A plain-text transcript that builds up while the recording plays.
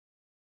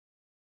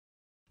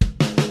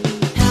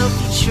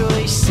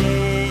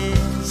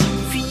choices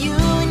for you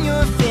and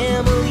your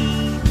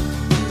family.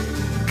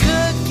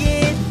 Cook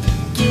it,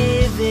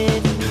 give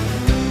it,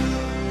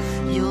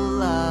 you'll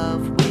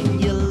love when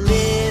you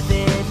live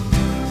it.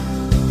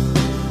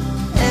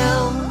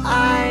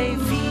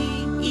 L-I-V-E,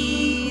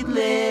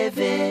 live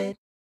it.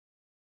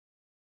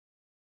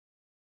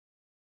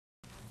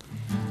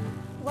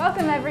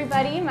 Welcome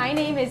everybody, my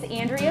name is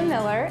Andrea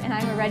Miller and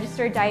I'm a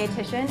registered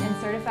dietitian and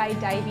certified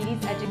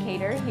diabetes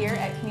educator here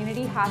at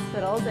community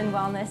hospitals and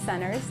wellness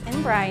centers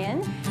in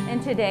Bryan.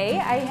 And today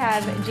I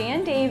have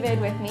Jan David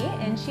with me,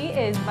 and she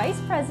is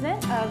Vice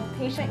President of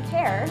Patient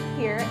Care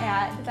here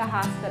at the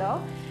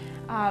hospital.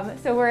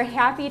 So we're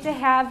happy to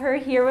have her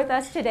here with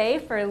us today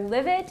for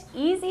Live It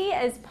Easy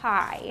as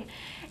Pie.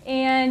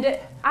 And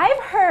I've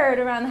heard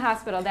around the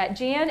hospital that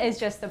Jan is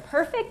just the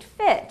perfect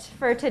fit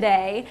for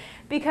today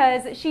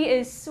because she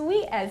is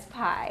sweet as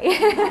pie.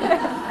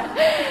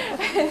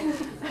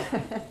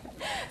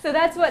 So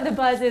that's what the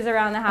buzz is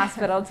around the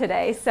hospital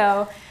today.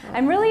 So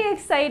I'm really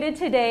excited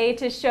today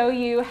to show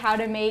you how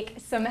to make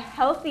some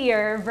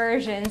healthier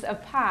versions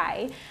of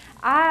pie.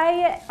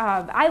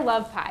 I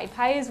love pie.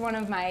 Pie is one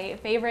of my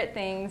favorite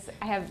things.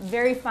 I have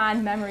very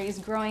fond memories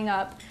growing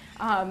up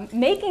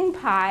making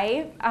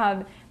pie.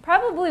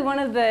 Probably one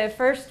of the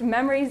first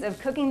memories of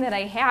cooking that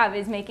I have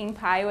is making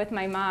pie with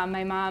my mom.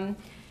 My mom,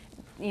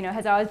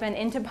 has always been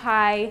into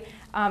pie.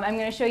 I'm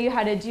going to show you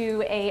how to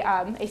do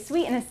a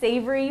sweet and a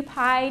savory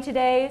pie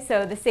today.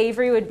 So the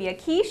savory would be a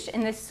quiche,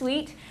 and the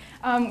sweet,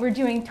 we're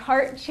doing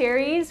tart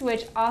cherries,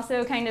 which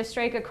also kind of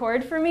strike a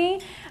chord for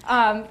me.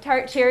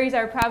 Tart cherries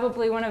are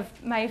probably one of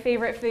my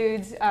favorite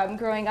foods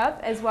growing up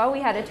as well. We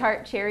had a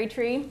tart cherry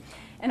tree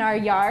in our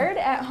yard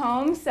at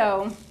home,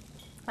 so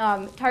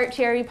tart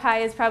cherry pie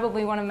is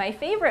probably one of my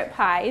favorite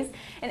pies.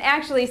 And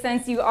actually,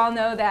 since you all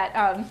know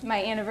that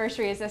my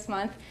anniversary is this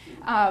month,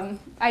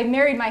 I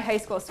married my high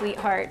school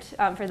sweetheart.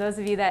 For those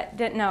of you that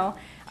didn't know,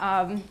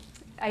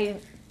 I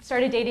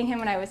started dating him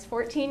when I was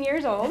 14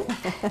 years old.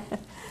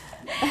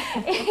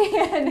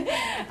 And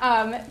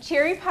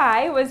cherry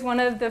pie was one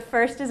of the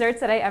first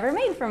desserts that I ever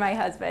made for my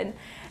husband.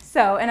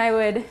 So, and I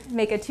would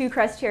make a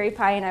 2-crust cherry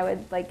pie, and I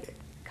would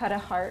cut a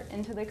heart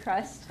into the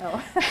crust.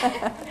 Oh.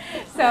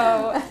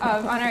 So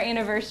on our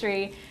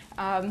anniversary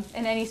and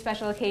any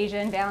special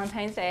occasion,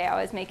 Valentine's Day, I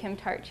always make him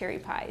tart cherry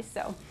pies.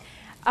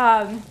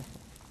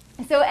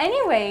 So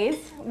anyways,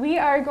 we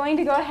are going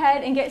to go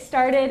ahead and get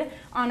started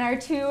on our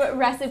 2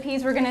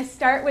 recipes. We're going to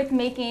start with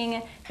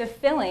making the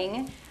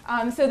filling.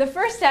 So the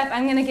first step,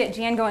 I'm going to get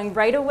Jan going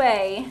right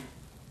away,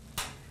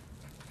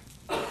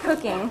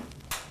 cooking.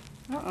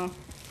 Uh-oh.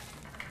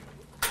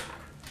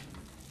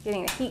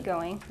 Getting the heat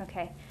going.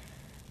 Okay.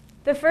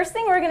 The first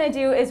thing we're going to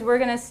do is we're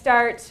going to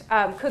start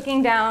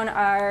cooking down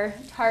our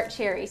tart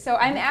cherries. So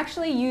I'm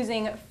actually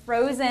using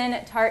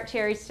frozen tart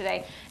cherries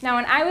today. Now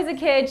when I was a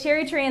kid,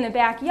 cherry tree in the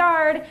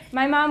backyard,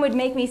 my mom would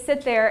make me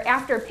sit there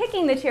after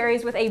picking the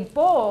cherries with a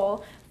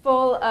bowl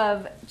full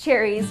of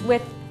cherries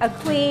with a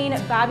clean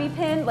bobby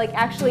pin,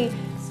 actually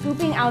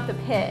scooping out the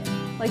pit.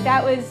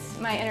 That was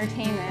my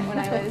entertainment when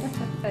I was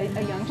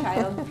a young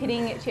child,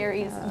 pitting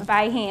cherries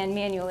by hand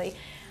manually.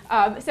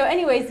 So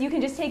anyways, you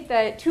can just take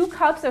the 2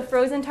 cups of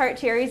frozen tart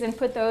cherries and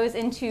put those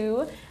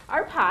into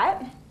our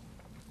pot.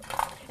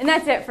 And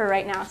that's it for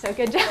right now, so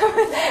good job.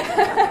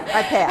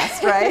 I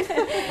passed,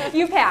 right?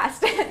 You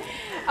passed.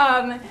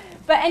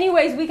 But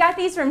anyways, we got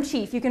these from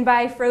Chief. You can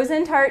buy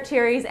frozen tart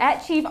cherries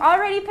at Chief,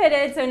 already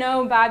pitted, so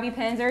no bobby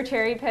pins or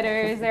cherry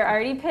pitters. They're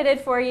already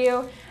pitted for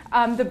you.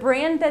 The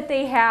brand that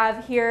they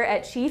have here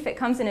at Chief, it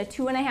comes in a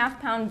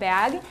 2.5-pound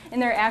bag,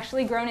 and they're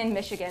actually grown in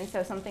Michigan,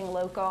 so something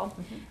local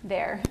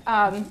there.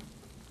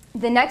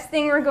 The next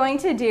thing we're going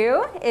to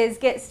do is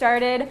get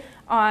started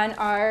on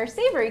our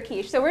savory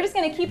quiche. So we're just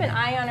going to keep an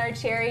eye on our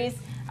cherries.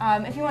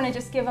 If you want to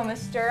just give them a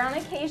stir on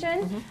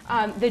occasion.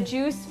 The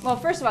juice, well,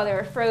 first of all, they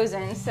were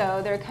frozen,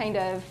 so they're kind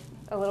of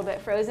a little bit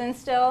frozen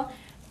still.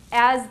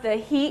 As the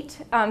heat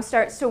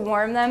starts to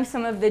warm them,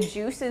 some of the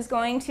juice is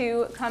going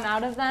to come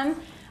out of them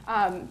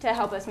to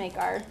help us make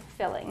our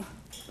filling.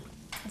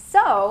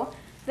 So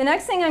the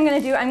next thing I'm going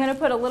to do, I'm going to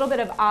put a little bit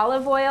of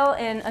olive oil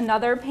in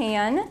another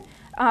pan.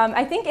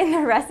 I think in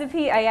the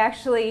recipe,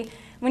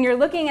 when you're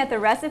looking at the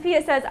recipe,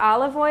 it says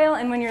olive oil,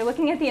 and when you're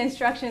looking at the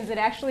instructions, it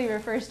actually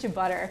refers to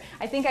butter.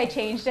 I think I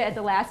changed it at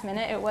the last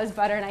minute. It was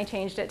butter, and I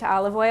changed it to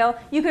olive oil.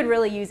 You could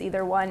really use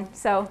either one,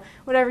 so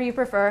whatever you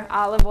prefer.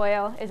 Olive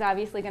oil is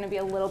obviously going to be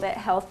a little bit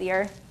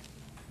healthier.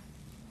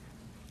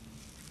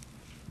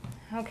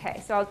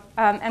 Okay, so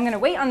I'm going to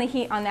wait on the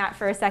heat on that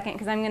for a second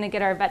because I'm going to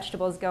get our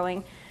vegetables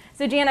going.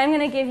 So Jan, I'm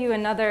going to give you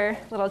another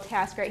little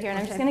task right here, and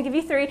I'm just going to give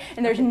you 3,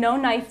 and there's no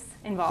knives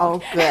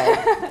involved. Oh,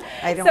 good.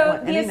 I don't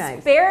want any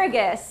knives. So the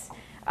asparagus.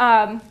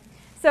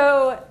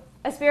 So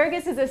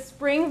asparagus is a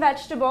spring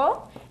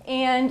vegetable,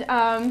 and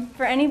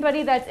for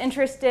anybody that's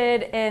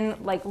interested in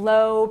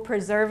low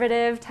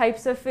preservative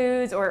types of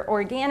foods or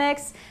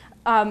organics,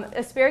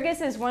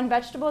 Asparagus is one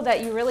vegetable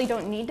that you really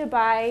don't need to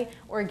buy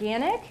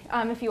organic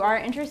if you are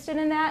interested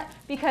in that,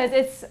 because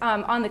it's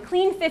on the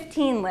Clean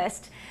 15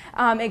 list.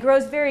 It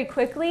grows very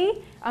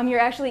quickly. You're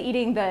actually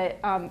eating the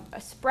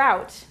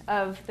sprout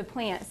of the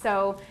plant.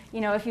 So,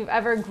 if you've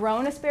ever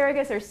grown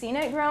asparagus or seen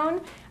it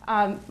grown,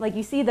 like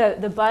you see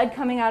the bud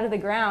coming out of the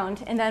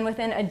ground, and then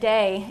within a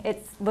day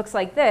it looks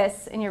like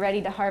this, and you're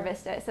ready to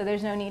harvest it. So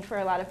there's no need for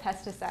a lot of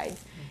pesticides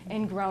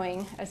in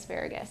growing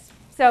asparagus.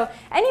 So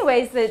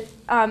anyways, the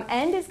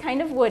end is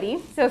kind of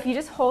woody. So if you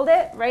just hold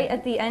it right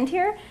at the end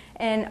here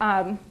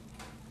and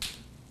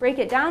break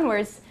it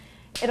downwards,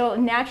 it'll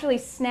naturally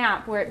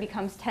snap where it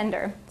becomes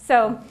tender.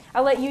 So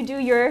I'll let you do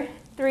your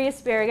 3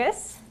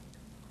 asparagus.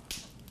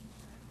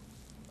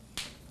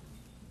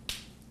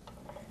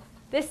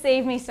 This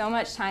saved me so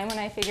much time when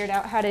I figured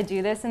out how to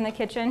do this in the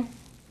kitchen.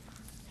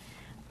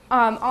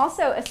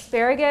 Also,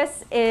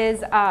 asparagus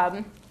is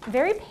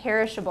very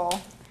perishable.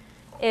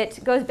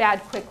 It goes bad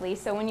quickly,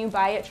 so when you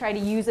buy it, try to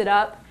use it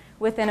up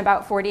within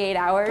about 48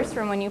 hours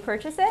from when you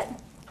purchase it.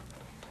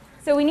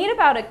 So we need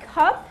about 1.5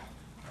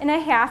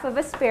 cups of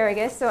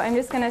asparagus, so I'm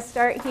just going to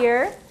start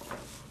here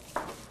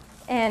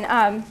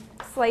and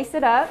slice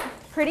it up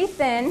pretty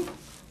thin.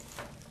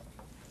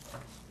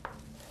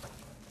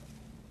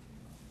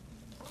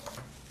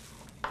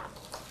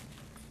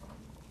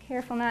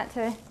 Careful not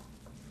to,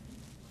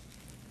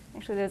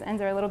 actually those ends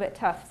are a little bit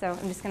tough, so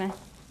I'm just going to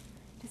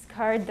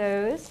discard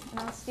those, and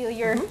I'll steal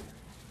your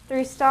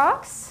 3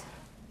 stalks.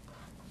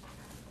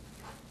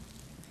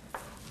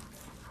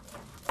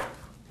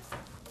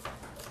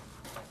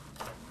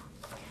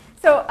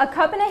 So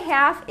 1.5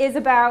 cups is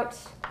about,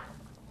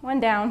 one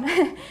down,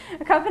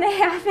 1.5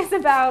 cups is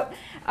about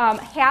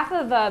half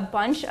of a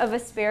bunch of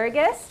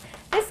asparagus.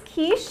 This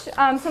quiche,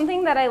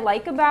 something that I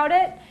like about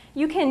it,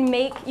 you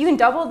can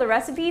double the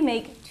recipe,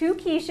 make 2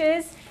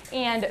 quiches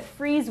and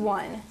freeze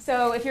 1.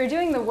 So if you're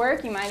doing the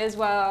work, you might as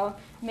well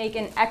make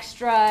an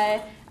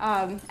extra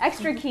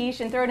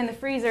quiche and throw it in the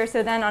freezer,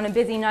 so then on a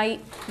busy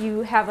night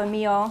you have a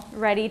meal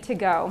ready to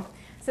go.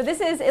 So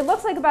it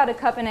looks like about 1.5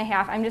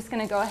 cups. I'm just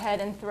going to go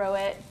ahead and throw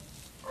it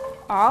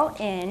all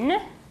in.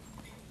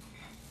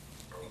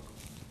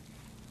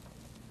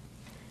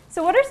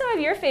 So what are some of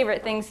your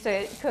favorite things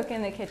to cook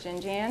in the kitchen,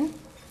 Jan?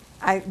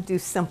 I do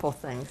simple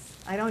things.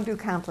 I don't do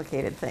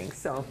complicated things,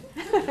 so.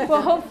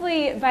 Well,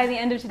 hopefully by the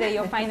end of today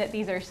you'll find that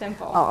these are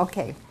simple. Oh,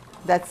 okay.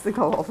 That's the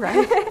goal,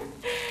 right?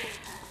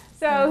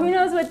 So who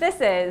knows what this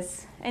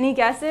is? Any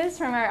guesses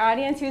from our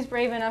audience? Who's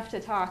brave enough to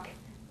talk?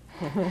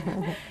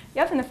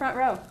 Yep, in the front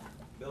row.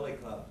 Billy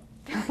Club.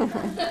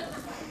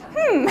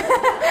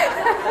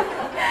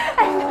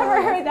 I've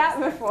never heard that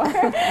before.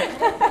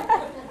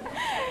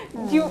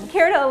 Do you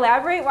care to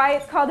elaborate why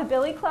it's called a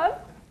billy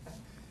club?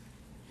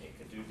 It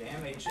could do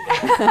damage.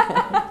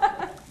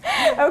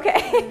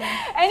 Okay.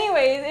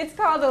 Anyways, it's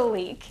called a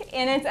leek,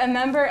 and it's a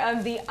member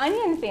of the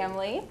onion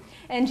family.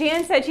 And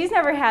Jan said she's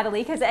never had a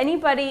leek. Has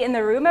anybody in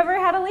the room ever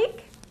had a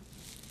leek?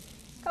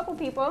 A couple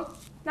people.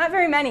 Not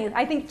very many.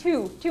 I think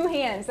two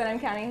hands that I'm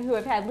counting who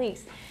have had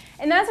leeks.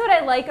 And that's what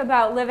I like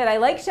about Live It. I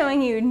like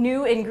showing you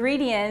new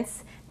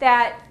ingredients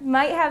that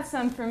might have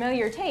some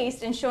familiar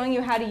taste and showing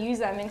you how to use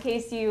them in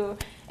case you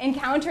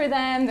encounter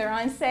them, they're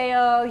on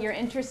sale, you're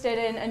interested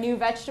in a new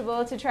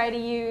vegetable to try to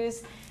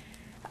use.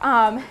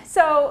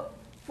 So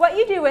what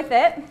you do with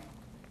it,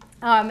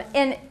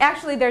 and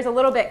actually there's a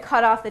little bit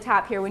cut off the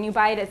top here. When you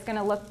buy it, it's going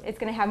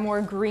to have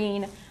more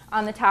green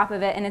on the top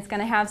of it, and it's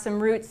going to have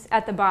some roots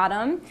at the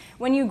bottom.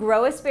 When you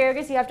grow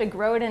asparagus, you have to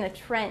grow it in a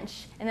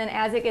trench, and then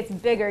as it gets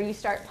bigger, you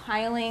start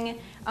piling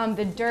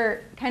the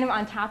dirt kind of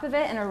on top of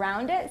it and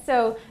around it,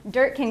 so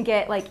dirt can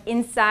get like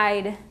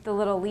inside the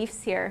little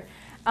leaves here.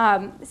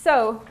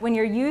 So when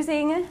you're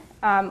using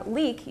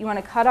leek, you want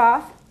to cut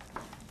off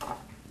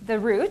the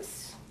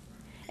roots,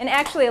 and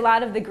actually a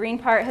lot of the green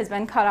part has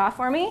been cut off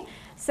for me,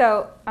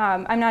 so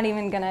I'm not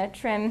even going to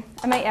trim.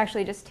 I might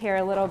actually just tear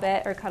a little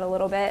bit or cut a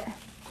little bit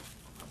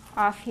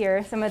off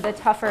here, some of the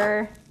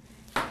tougher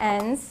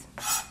ends.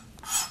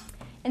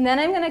 And then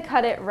I'm going to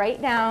cut it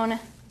right down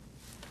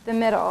the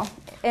middle.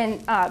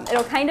 And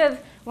it'll kind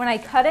of, when I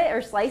cut it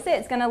or slice it,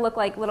 it's going to look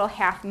like little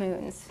half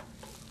moons.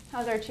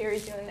 How's our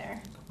cherries doing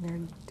there? They're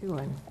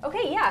doing.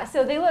 Okay, yeah,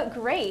 so they look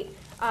great.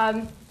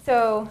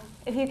 So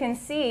if you can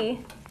see,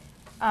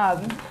 a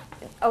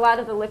lot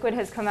of the liquid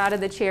has come out of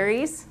the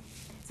cherries.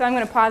 So I'm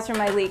going to pause for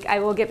my leek. I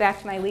will get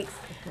back to my leeks.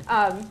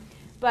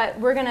 But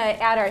we're going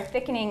to add our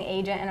thickening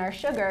agent and our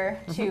sugar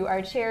to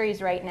our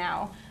cherries right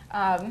now.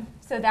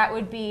 So that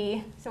would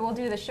be, so we'll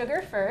do the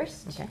sugar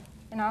first. Okay.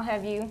 And I'll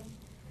have you,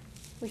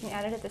 we can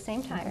add it at the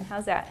same time. Okay.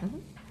 How's that? Mm-hmm.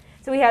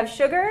 So we have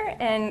sugar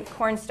and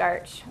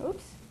cornstarch.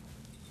 Oops.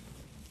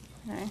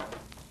 All right.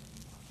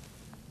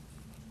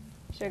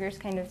 Sugar's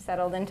kind of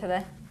settled into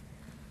the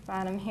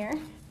bottom here.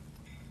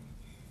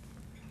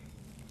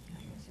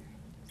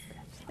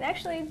 And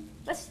actually,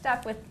 let's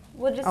stop with,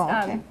 we'll just,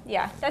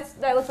 yeah,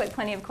 that looks like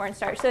plenty of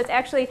cornstarch. So it's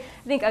actually,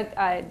 I think,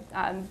 a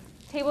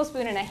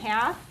tablespoon and a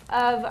half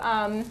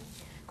of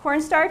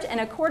cornstarch and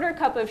a 1/4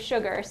 cup of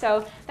sugar.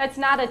 So that's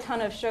not a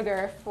ton of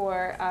sugar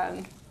for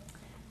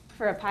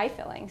a pie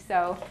filling.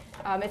 So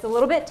it's a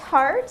little bit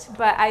tart,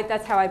 but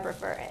that's how I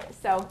prefer it.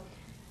 So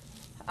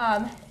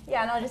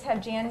yeah, and I'll just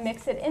have Jan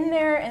mix it in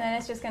there, and then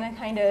it's just going to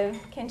kind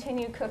of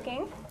continue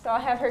cooking. So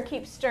I'll have her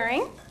keep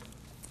stirring.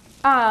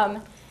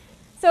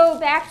 So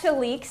back to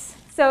leeks.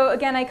 So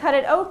again, I cut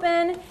it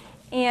open,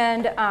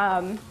 and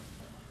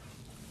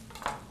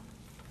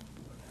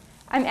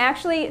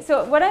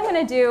so what I'm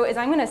going to do is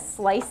I'm going to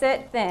slice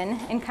it thin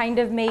and kind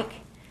of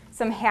make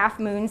some half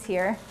moons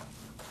here.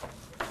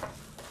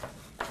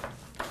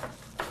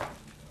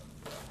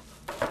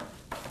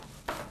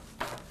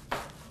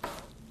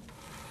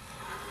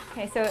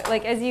 Okay, so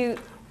like I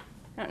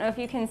don't know if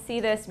you can see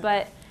this,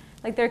 but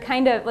like they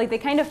kind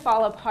of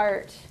fall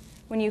apart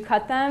when you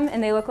cut them,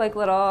 and they look like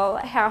little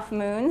half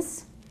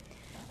moons.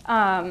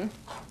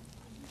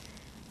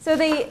 So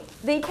they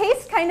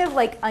taste kind of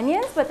like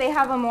onions, but they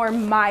have a more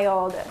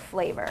mild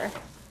flavor.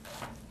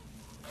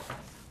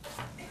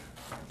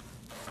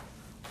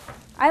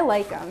 I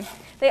like them.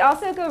 They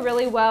also go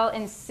really well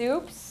in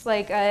soups,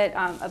 like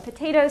a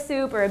potato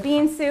soup or a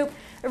bean soup,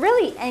 or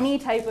really any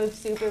type of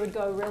soup it would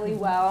go really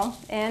well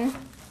in.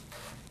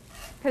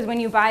 Because when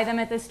you buy them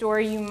at the store,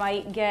 you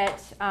might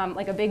get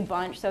like a big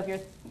bunch. So if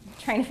you're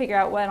trying to figure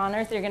out what on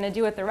earth you're going to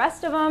do with the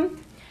rest of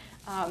them,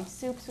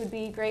 soups would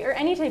be great, or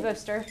any type of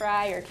stir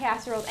fry or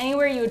casseroles,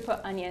 anywhere you would put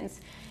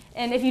onions.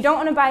 And if you don't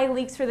want to buy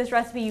leeks for this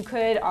recipe, you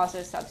could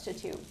also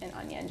substitute an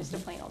onion, just a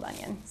plain old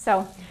onion.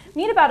 So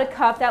we need about a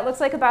cup. That looks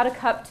like about a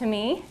cup to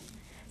me.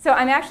 So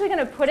I'm actually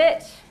going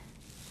to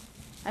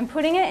I'm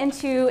putting it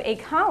into a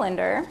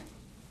colander,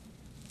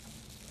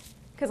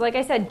 because like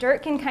I said,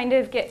 dirt can kind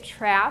of get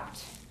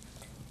trapped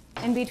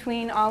in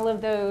between all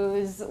of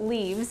those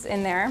leaves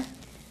in there.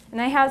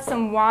 And I have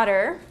some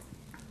water.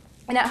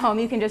 And at home,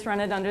 you can just run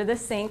it under the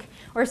sink,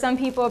 or some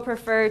people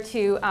prefer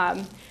to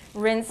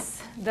rinse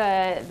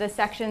the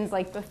sections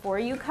like before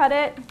you cut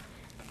it,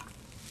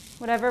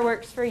 whatever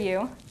works for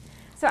you.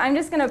 So I'm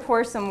just going to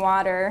pour some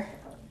water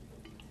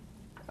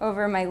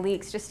over my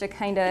leeks just to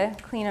kind of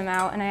clean them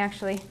out. And I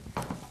actually,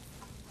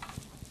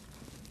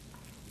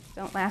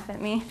 don't laugh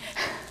at me.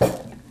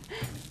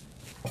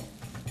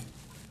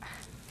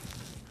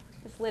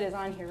 This lid is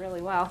on here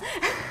really well.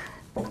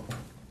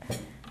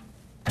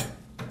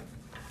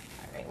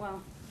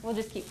 Well, we'll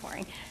just keep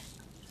pouring.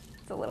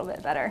 It's a little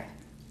bit better.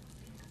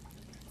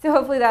 So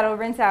hopefully that'll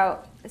rinse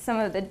out some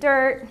of the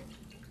dirt,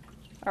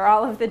 or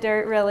all of the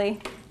dirt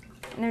really.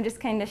 And I'm just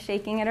kind of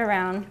shaking it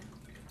around.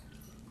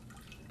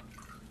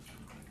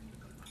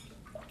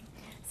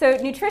 So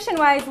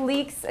nutrition-wise,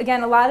 leeks,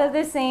 again, a lot of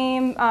the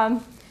same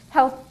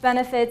health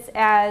benefits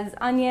as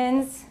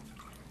onions.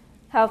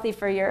 Healthy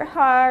for your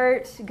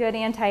heart, good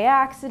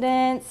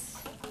antioxidants.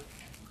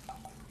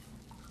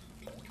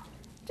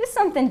 Just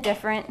something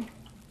different.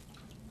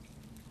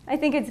 I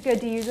think it's good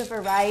to use a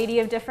variety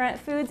of different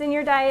foods in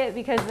your diet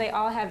because they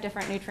all have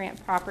different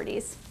nutrient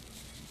properties.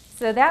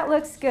 So that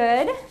looks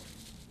good.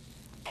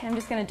 I'm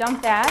just going to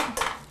dump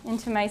that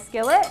into my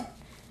skillet.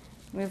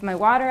 Move my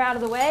water out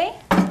of the way.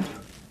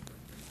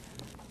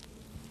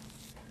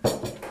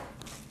 Clean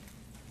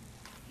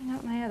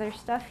out my other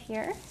stuff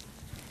here.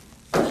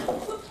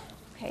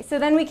 Okay, so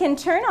then we can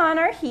turn on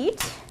our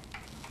heat.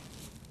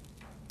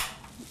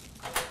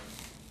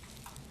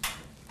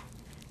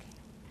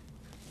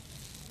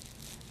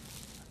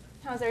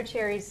 How's our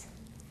cherries?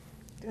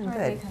 Doing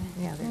good.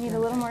 Yeah, we need a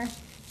little more.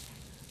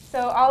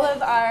 So all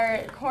of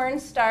our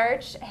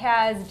cornstarch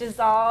has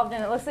dissolved,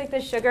 and it looks like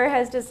the sugar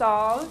has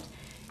dissolved.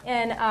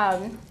 And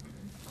I'm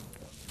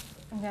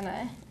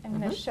gonna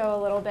show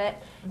a little bit.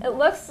 It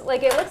looks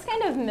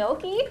kind of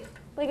milky,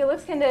 like it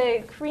looks kind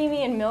of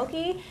creamy and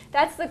milky.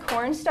 That's the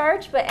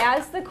cornstarch, but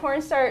as the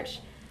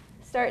cornstarch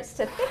starts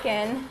to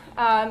thicken,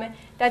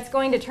 that's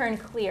going to turn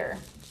clear.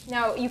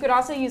 Now you could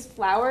also use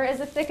flour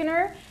as a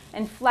thickener,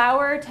 and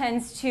flour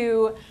tends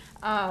to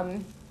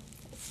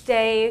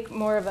stay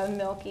more of a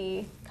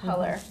milky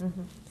color.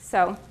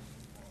 So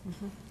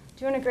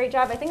doing a great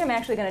job. I think I'm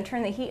actually going to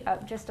turn the heat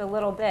up just a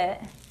little bit.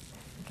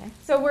 Okay.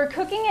 So we're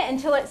cooking it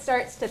until it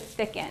starts to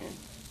thicken.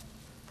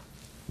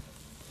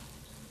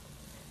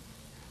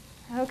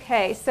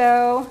 Okay,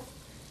 so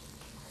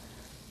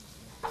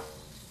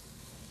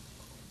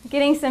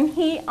getting some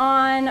heat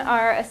on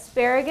our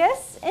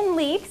asparagus and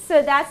leeks.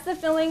 So that's the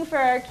filling for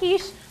our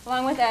quiche,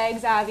 along with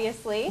eggs,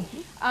 obviously.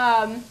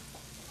 And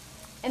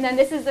then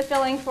this is the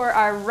filling for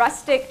our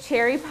rustic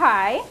cherry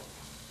pie.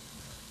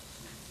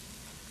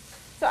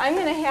 So I'm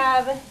going to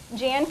have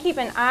Jan keep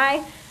an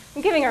eye.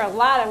 I'm giving her a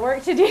lot of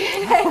work to do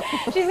today.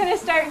 She's going to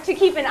start to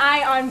keep an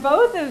eye on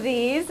both of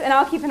these, and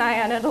I'll keep an eye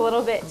on it a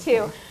little bit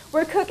too.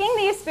 We're cooking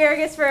the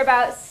asparagus for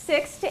about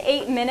 6 to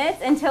 8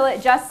 minutes until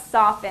it just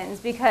softens,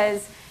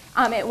 because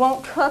it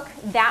won't cook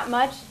that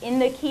much in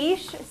the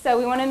quiche. So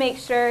we want to make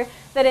sure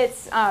that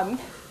it's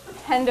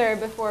tender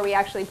before we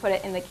actually put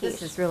it in the quiche.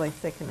 This is really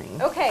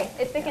thickening. Okay,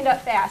 it thickened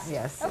up fast.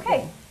 Yes.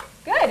 Okay,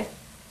 good.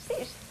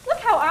 See, look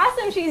how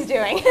awesome she's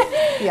doing.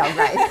 Yeah,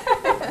 right.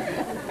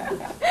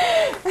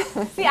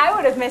 See, I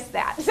would have missed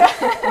that. So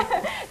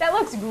that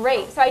looks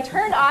great. So I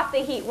turned off the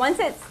heat. Once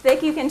it's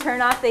thick, you can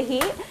turn off the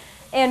heat.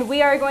 And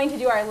we are going to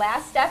do our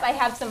last step. I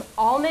have some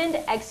almond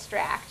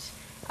extract.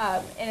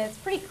 And it's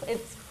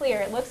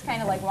clear. It looks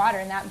kind of like water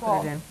in that bowl.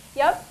 Put it in.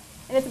 Yep.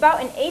 And it's about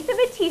 1/8 of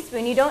a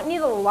teaspoon. You don't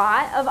need a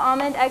lot of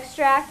almond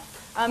extract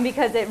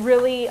because a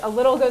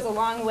little goes a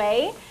long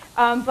way.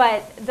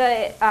 But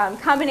the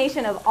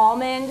combination of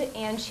almond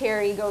and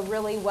cherry go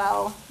really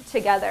well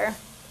together.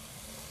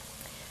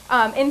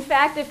 In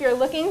fact, if you're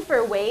looking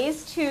for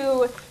ways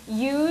to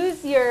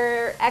use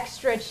your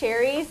extra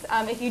cherries,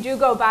 if you do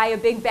go buy a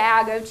big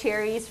bag of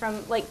cherries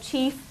from like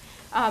Chief,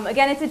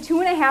 again, it's a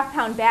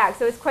 2.5-pound bag,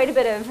 so it's quite a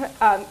bit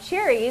of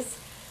cherries.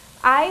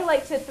 I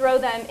like to throw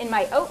them in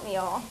my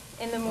oatmeal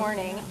in the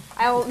morning.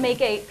 I'll make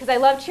because I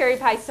love cherry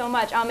pie so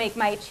much, I'll make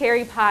my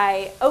cherry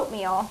pie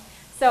oatmeal.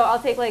 So I'll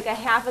take like a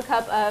 1/2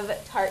 cup of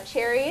tart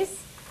cherries,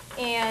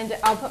 and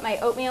I'll put my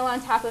oatmeal on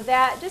top of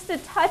that, just a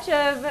touch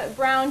of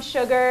brown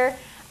sugar,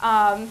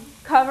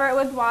 cover it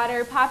with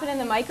water, pop it in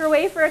the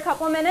microwave for a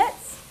couple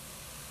minutes.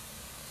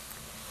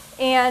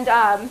 And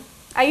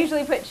I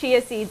usually put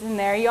chia seeds in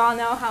there. You all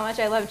know how much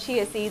I love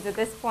chia seeds at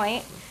this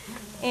point.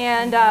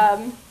 And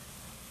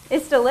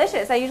it's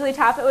delicious. I usually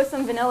top it with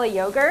some vanilla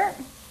yogurt.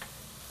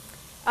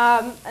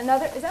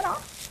 Is that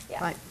all? Yeah.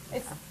 Fine.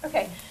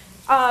 Okay.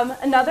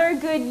 Another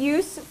good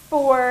use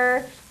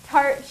for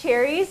tart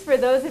cherries, for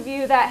those of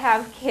you that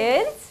have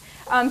kids,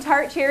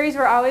 tart cherries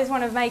were always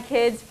one of my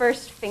kids'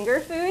 first finger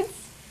foods.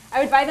 I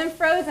would buy them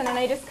frozen and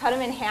I just cut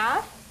them in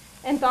half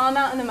and thaw them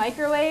out in the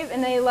microwave,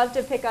 and they love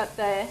to pick up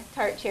the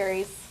tart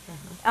cherries.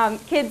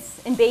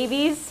 Kids and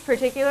babies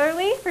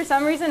particularly, for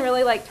some reason,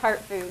 really like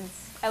tart foods.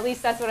 At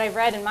least that's what I've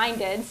read, and mine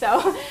did.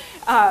 So,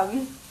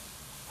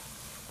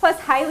 plus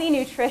highly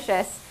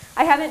nutritious.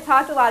 I haven't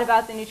talked a lot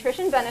about the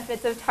nutrition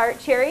benefits of tart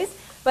cherries,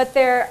 but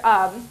they're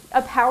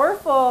a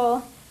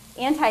powerful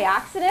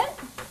antioxidant.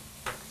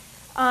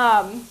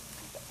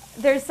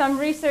 There's some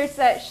research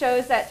that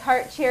shows that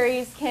tart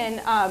cherries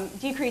can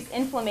decrease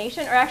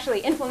inflammation, or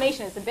actually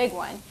inflammation is the big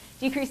one,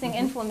 decreasing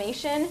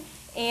inflammation,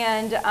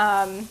 and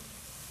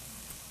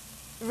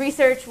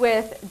research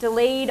with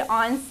delayed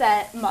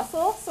onset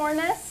muscle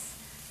soreness.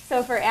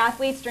 So for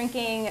athletes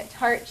drinking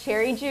tart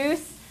cherry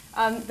juice,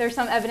 there's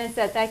some evidence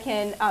that that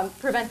can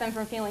prevent them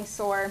from feeling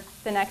sore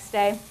the next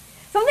day.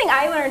 Something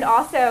I learned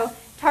also,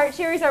 tart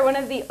cherries are one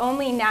of the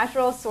only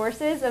natural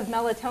sources of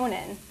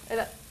melatonin.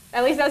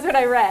 At least that's what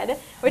I read,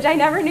 which I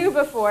never knew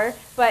before,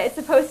 but it's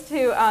supposed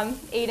to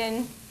aid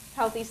in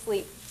healthy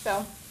sleep.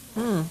 So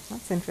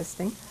That's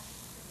interesting.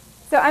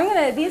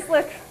 So these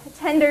look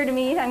tender to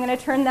me. I'm gonna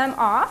turn them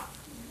off.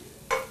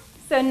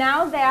 So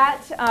now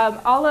that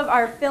all of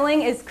our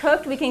filling is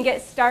cooked, we can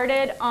get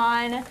started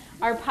on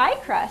our pie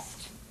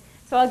crust.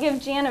 So I'll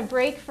give Jan a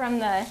break from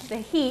the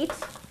heat.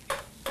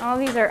 All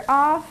these are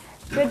off,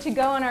 good to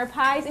go on our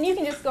pies. And you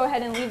can just go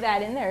ahead and leave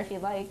that in there if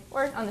you'd like,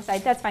 or on the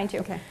side, that's fine too.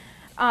 Okay.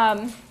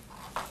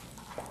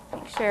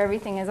 Make sure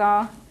everything is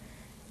all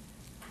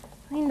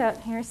cleaned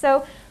up here.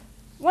 So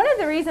one of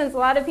the reasons a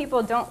lot of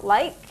people don't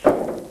like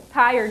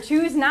pie or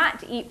choose not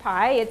to eat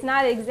pie, it's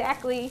not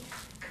exactly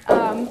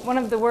one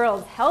of the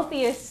world's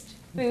healthiest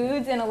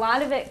foods, and a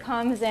lot of it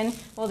comes in,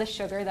 well, the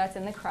sugar that's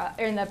in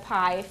the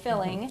pie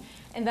filling,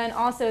 and then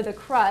also the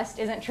crust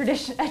isn't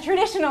a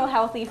traditional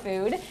healthy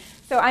food.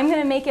 So I'm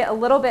going to make it a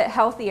little bit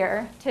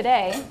healthier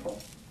today.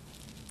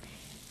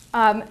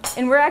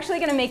 And we're actually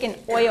going to make an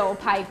oil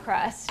pie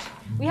crust.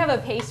 We have a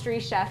pastry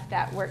chef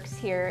that works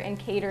here in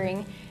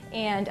catering,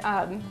 and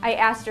I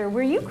asked her,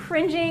 were you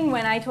cringing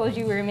when I told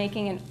you we were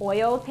making an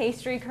oil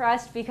pastry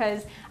crust?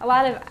 Because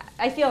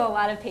I feel a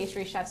lot of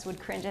pastry chefs would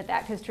cringe at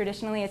that, because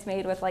traditionally it's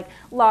made with like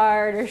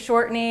lard or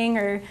shortening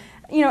or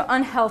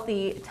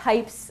unhealthy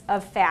types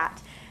of fat.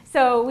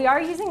 So we are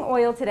using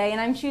oil today,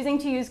 and I'm choosing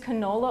to use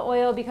canola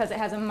oil because it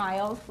has a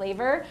mild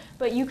flavor,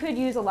 but you could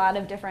use a lot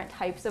of different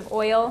types of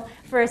oil.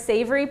 For a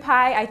savory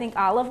pie, I think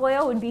olive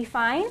oil would be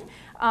fine,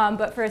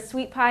 but for a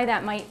sweet pie,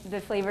 the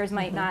flavors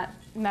might not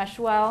mesh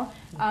well.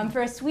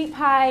 For a sweet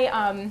pie,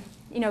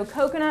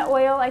 coconut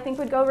oil I think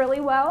would go really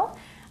well.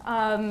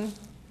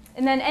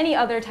 And then any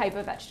other type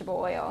of vegetable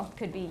oil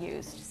could be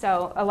used.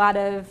 So a lot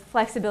of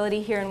flexibility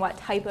here in what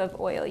type of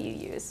oil you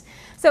use.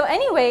 So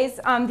anyways,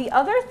 the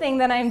other thing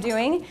that I'm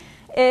doing,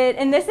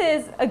 and this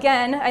is,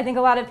 again, I think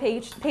a lot of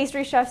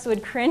pastry chefs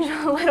would cringe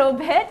a little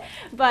bit,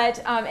 but,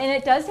 and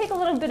it does take a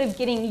little bit of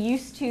getting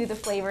used to the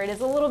flavor. It is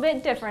a little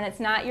bit different.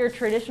 It's not your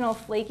traditional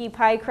flaky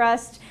pie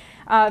crust.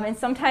 And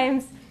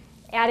sometimes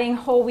adding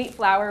whole wheat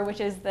flour,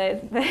 which is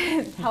the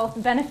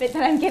health benefit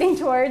that I'm getting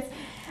towards,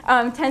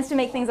 tends to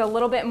make things a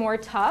little bit more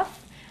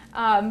tough,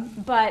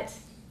 but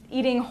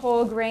eating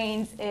whole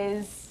grains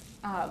is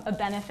a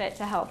benefit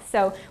to health.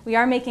 So we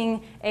are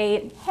making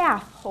a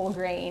half whole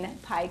grain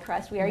pie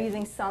crust. We are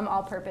using some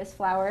all-purpose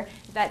flour.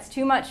 If that's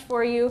too much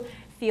for you,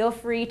 feel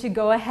free to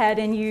go ahead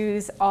and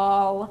use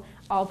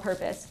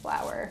all-purpose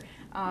flour.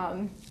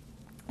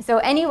 So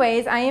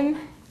anyways, I am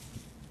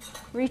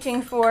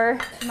reaching for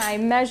my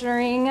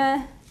measuring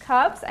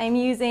cups. I'm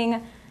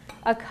using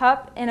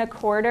 1.25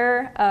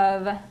 cups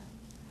of,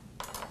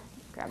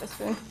 grab a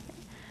spoon,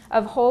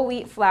 of whole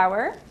wheat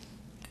flour.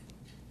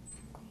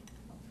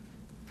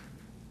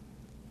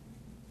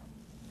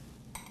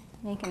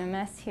 Making a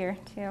mess here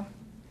too.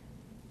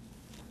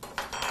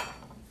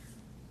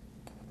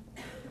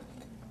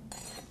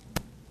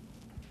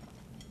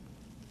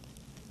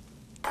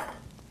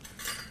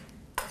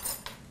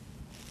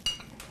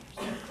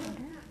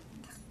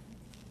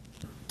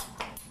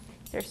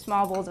 They're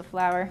small bowls of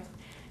flour.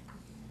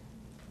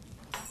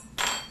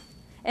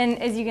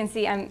 And as you can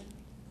see, I'm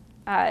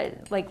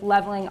like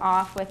leveling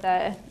off with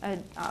a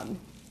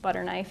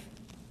butter knife.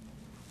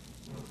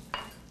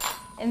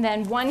 And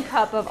then 1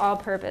 cup of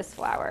all-purpose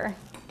flour.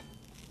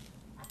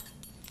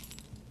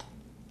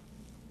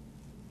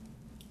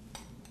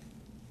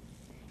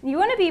 You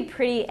want to be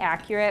pretty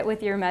accurate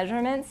with your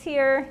measurements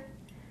here.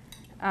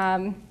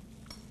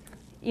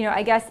 You know,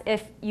 I guess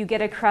if you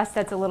get a crust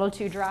that's a little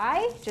too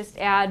dry, just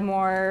add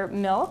more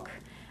milk.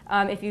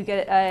 If you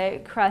get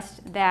a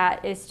crust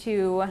that is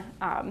too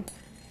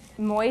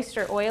moist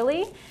or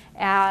oily,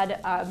 add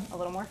a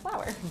little more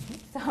flour.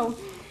 So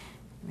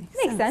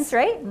makes sense,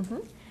 right?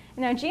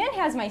 Now Jan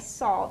has my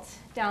salt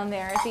down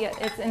there. See,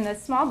 it's in the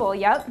small bowl,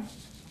 yep.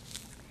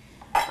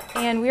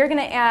 And we're going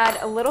to add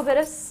a little bit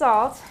of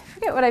salt. I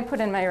forget what I put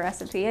in my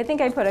recipe. I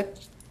think I put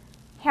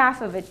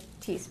 1/2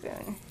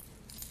 teaspoon.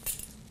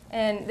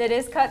 And that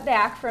is cut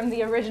back from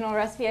the original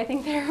recipe. I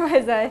think there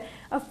was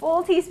a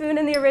full teaspoon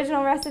in the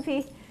original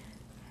recipe.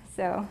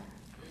 So,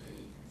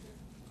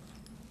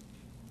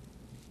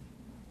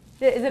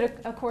 is it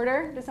a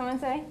 1/4, did someone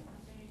say?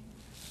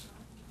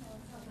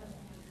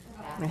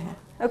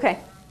 Okay.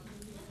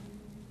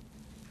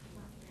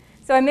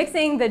 So I'm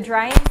mixing the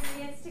dry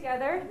ingredients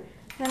together.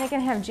 Then I can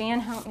have Jan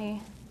help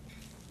me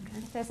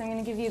with this. I'm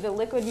going to give you the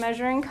liquid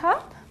measuring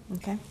cup.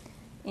 Okay.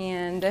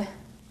 And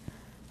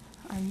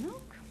our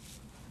milk.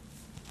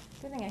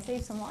 Good thing I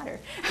saved some water.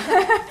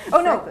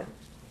 Oh no,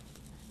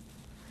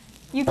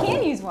 you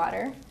can use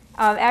water.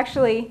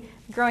 Actually,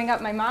 growing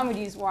up, my mom would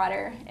use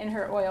water in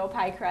her oil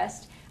pie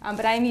crust,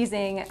 but I'm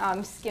using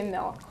skim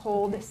milk,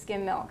 cold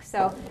skim milk.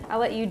 So I'll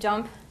let you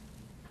dump.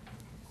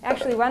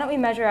 Actually, why don't we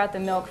measure out the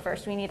milk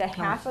first? We need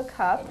 1/2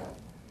 cup,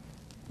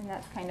 and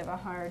that's kind of a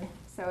hard,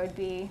 so it'd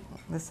be.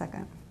 The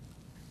second.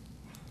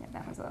 Yeah,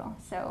 that one's a little.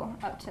 So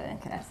up to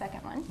that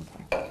second one.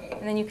 Okay.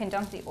 And then you can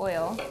dump the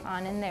oil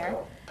on in there.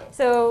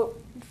 So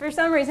for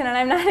some reason, and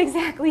I'm not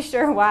exactly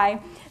sure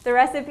why, the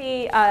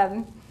recipe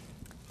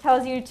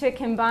tells you to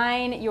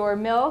combine your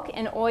milk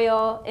and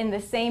oil in the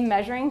same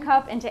measuring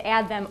cup and to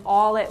add them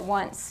all at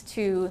once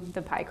to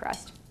the pie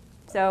crust.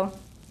 So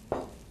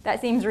that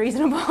seems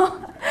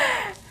reasonable.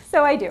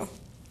 So I do.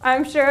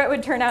 I'm sure it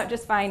would turn out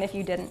just fine if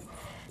you didn't.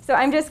 So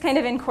I'm just kind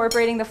of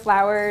incorporating the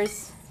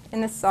flours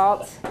and the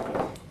salt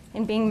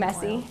and being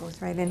messy. Oil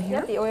goes right in here.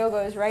 Yep, the oil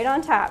goes right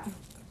on top.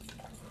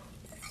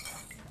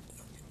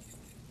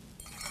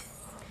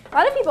 A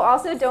lot of people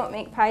also don't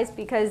make pies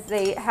because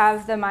they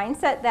have the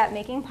mindset that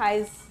making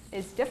pies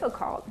is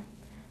difficult.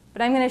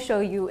 But I'm going to show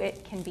you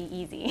it can be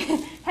easy.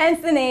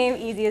 Hence the name,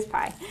 easiest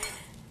pie.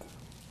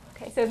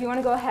 Okay, so if you want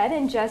to go ahead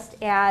and just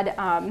add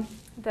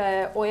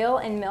the oil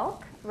and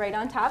milk right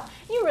on top.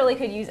 You really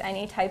could use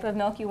any type of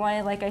milk you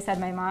wanted. Like I said,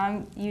 my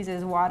mom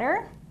uses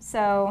water.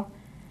 So,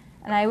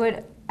 and I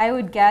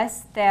would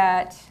guess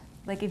that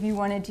like if you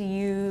wanted to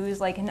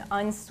use like an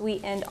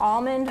unsweetened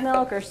almond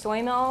milk or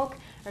soy milk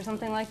or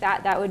something like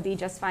that, that would be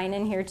just fine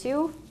in here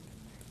too.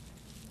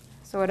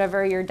 So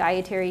whatever your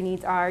dietary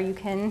needs are, you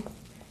can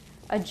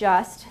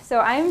adjust. So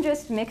I'm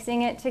just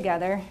mixing it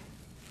together.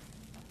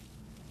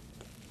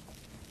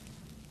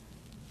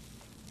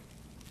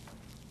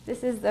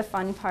 This is the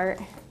fun part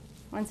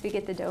once we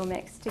get the dough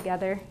mixed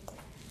together.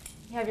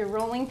 You have your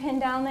rolling pin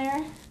down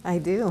there. I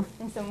do.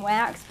 And some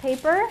wax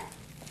paper.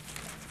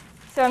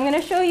 So I'm going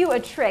to show you a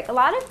trick. A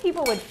lot of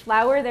people would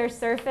flour their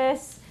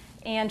surface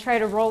and try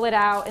to roll it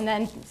out and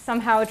then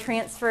somehow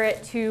transfer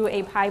it to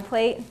a pie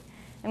plate.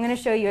 I'm going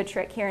to show you a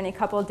trick here and a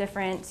couple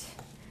different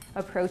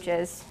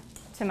approaches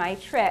to my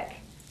trick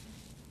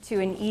to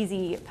an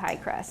easy pie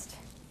crust.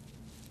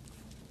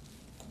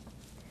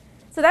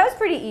 So that was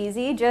pretty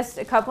easy, just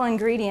a couple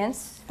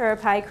ingredients for a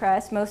pie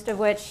crust, most of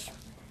which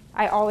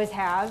I always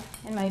have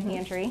in my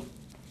pantry.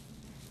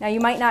 Now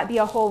you might not be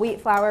a whole wheat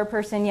flour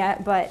person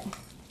yet, but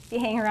if you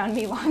hang around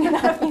me long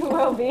enough, you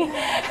will be.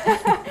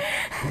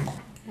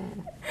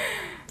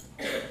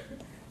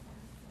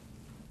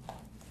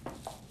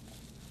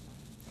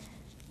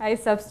 I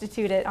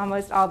substitute it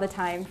almost all the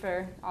time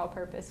for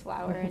all-purpose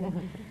flour,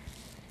 and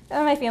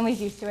my family's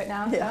used to it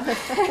now. So.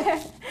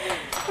 Yeah.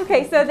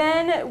 Okay, so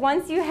then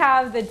once you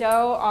have the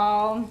dough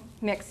all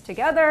mixed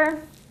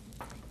together,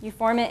 you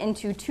form it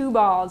into 2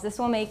 balls. This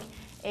will make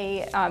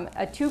a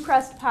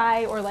 2-crust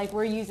pie, or like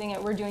we're using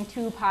it, we're doing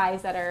 2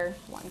 pies that are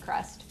 1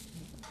 crust.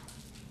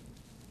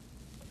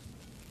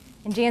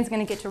 And Jan's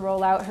going to get to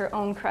roll out her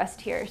own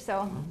crust here,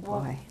 so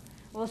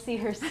we'll see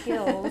her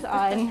skills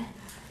on.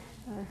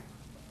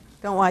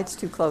 Don't watch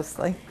too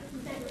closely.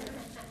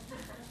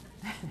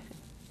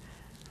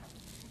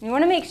 You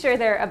want to make sure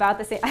they're about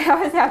the same. I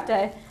always have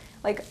to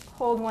like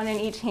hold one in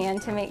each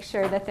hand to make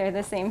sure that they're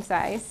the same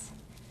size.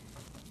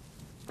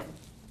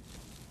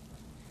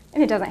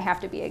 And it doesn't have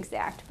to be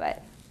exact,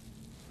 but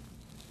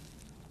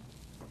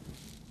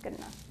good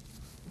enough.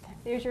 Okay.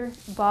 There's your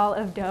ball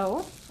of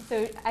dough.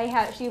 So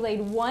she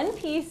laid one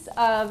piece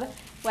of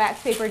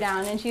wax paper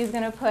down, and she's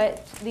going to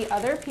put the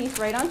other piece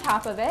right on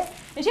top of it.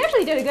 And she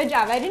actually did a good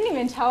job. I didn't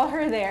even tell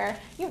her there.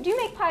 Do you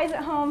make pies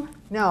at home?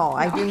 No,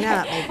 I do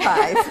not make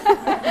pies.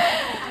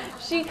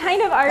 She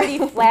kind of already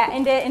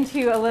flattened it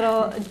into a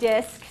little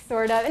disc,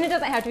 sort of. And it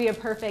doesn't have to be a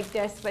perfect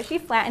disc, but she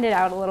flattened it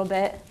out a little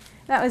bit.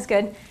 That was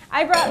good.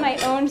 I brought my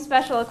own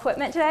special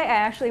equipment today. I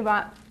actually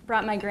brought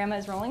my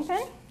grandma's rolling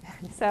pin.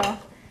 So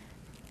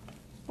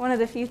one of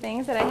the few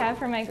things that I have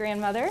from my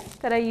grandmother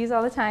that I use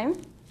all the time.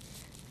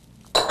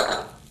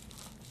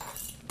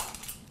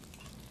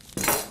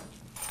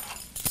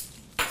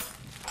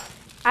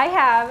 I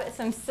have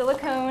some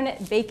silicone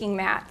baking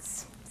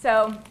mats.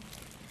 So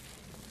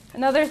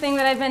another thing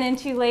that I've been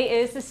into late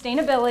is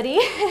sustainability.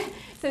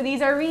 So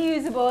these are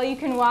reusable. You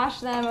can wash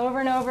them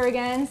over and over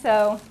again.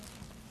 So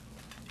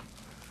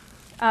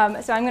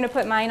I'm going to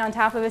put mine on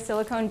top of a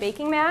silicone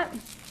baking mat.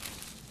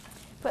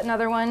 Put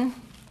another one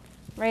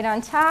right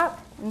on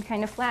top and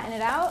kind of flatten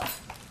it out.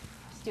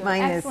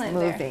 Mine is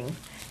moving.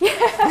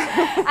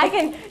 I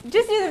can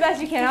just do the best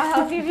you can. I'll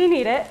help you if you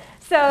need it.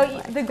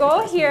 So the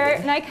goal here,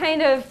 and I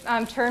kind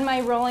of turn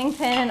my rolling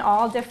pin in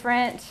all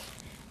different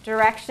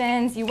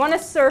directions. You want to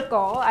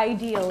circle,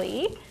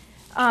 ideally.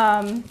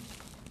 And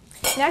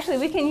actually,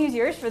 we can use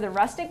yours for the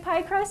rustic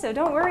pie crust, so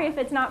don't worry if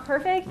it's not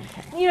perfect.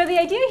 Okay. You know, the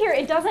idea here,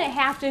 it doesn't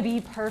have to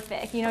be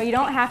perfect. You know, you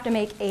don't have to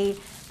make a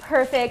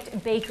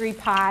perfect bakery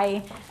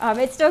pie.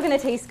 It's still going to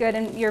taste good,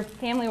 and your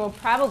family will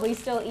probably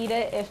still eat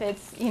it if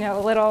it's, you know,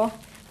 a little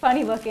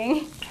funny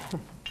looking.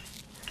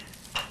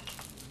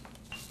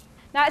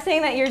 Not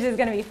saying that yours is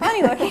going to be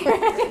funny looking.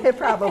 It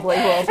probably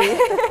will be.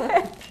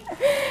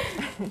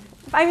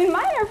 I mean,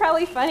 mine are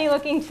probably funny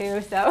looking too,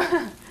 so.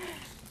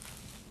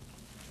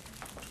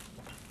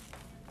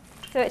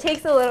 So it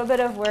takes a little bit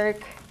of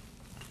work.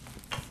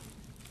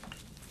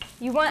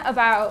 You want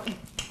about,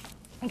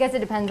 I guess it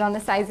depends on the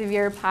size of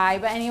your pie,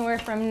 but anywhere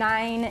from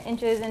 9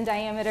 inches in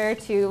diameter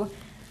to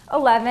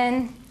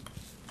 11.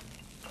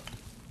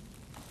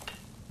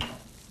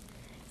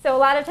 So a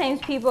lot of times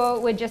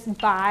people would just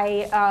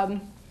buy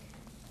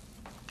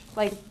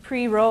like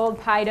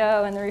pre-rolled pie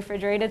dough in the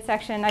refrigerated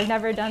section. I've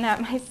never done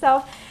that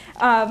myself,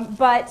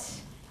 but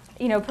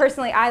you know,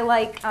 personally, I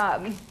like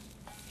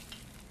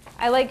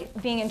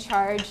being in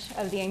charge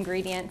of the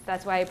ingredients.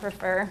 That's why I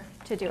prefer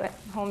to do it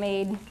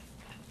homemade.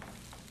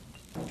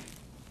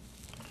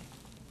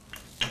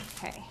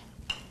 Okay.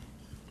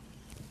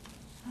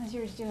 How's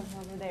yours doing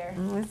over there?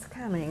 Oh, it's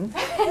coming.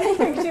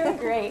 You're doing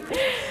great.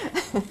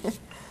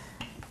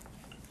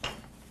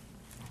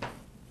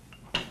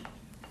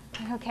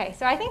 Okay,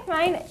 so I think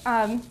mine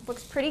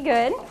looks pretty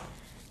good.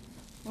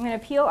 I'm going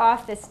to peel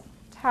off this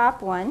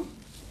top one.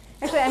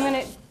 Actually, I'm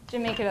going to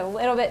make it a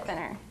little bit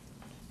thinner.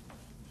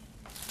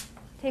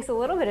 Takes a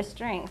little bit of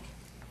strength.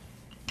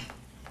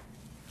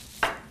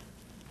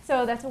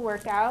 So that's a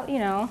workout, you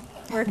know,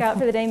 workout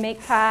for the day, make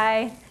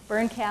pie,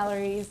 burn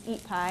calories,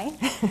 eat pie.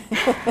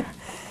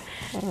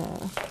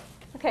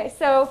 Okay,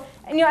 so,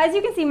 you know, as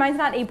you can see, mine's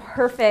not a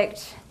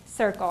perfect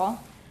circle.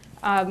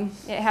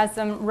 It has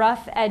some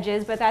rough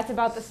edges, but that's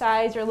about the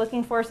size you're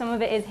looking for. Some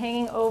of it is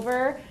hanging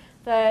over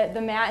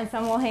the mat, and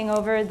some will hang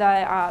over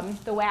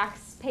the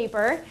wax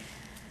paper.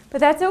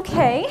 But that's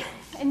okay.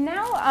 And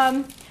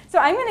now, so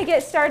I'm going to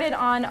get started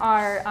on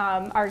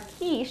our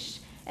quiche,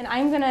 and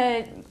I'm going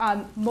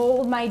to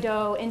mold my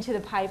dough into the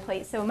pie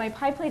plate. So my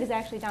pie plate is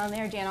actually down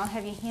there, Jan. I'll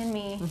have you hand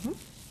me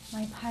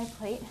my pie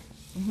plate.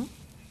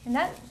 And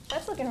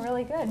that's looking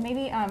really good.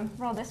 Maybe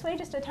roll this way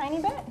just a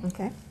tiny bit.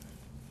 Okay.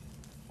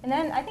 And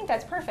then I think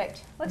that's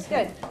perfect. Looks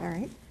good. All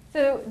right.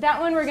 So that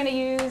one we're going to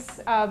use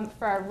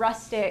for our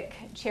rustic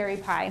cherry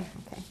pie.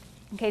 Okay.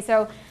 Okay,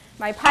 so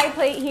my pie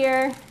plate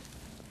here.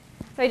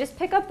 So I just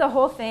pick up the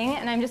whole thing,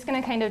 and I'm just going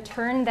to kind of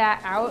turn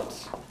that out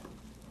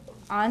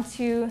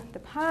onto the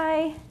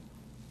pie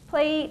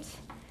plate.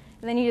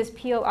 And then you just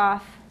peel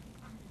off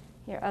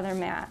your other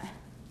mat.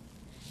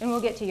 And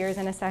we'll get to yours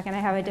in a second. I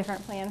have a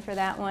different plan for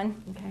that one.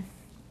 Okay.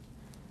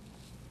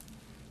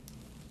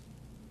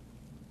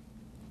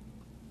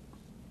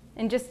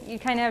 And just, you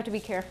kind of have to be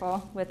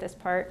careful with this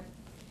part.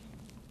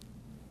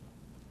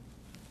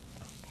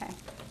 Okay.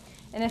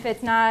 And if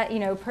it's not, you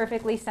know,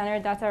 perfectly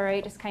centered, that's all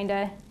right. Just kind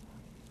of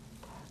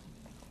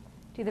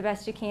do the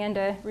best you can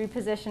to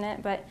reposition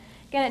it. But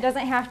again, it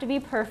doesn't have to be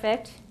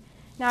perfect.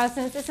 Now,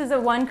 since this is a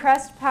one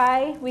crust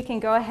pie, we can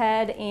go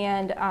ahead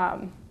and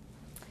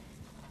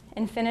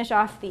finish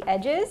off the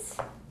edges.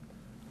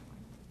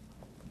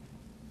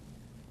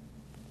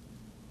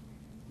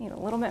 Need a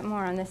little bit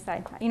more on this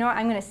side. You know what?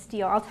 I'm going to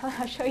steal.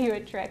 I'll show you a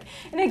trick.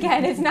 And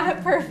again, it's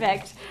not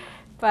perfect,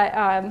 But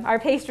our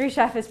pastry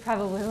chef is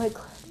probably like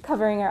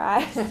covering our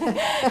eyes.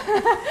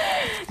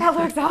 That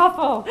looks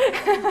awful.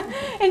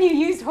 And you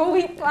used whole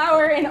wheat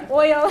flour and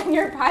oil in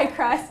your pie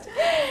crust.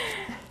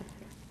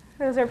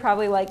 Those are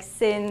probably like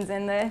sins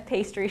in the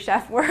pastry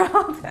chef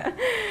world.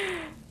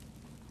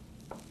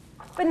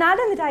 But not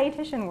in the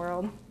dietitian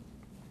world.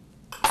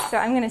 So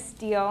I'm going to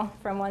steal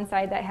from one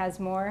side that has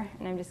more,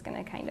 and I'm just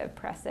going to kind of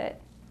press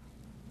it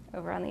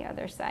over on the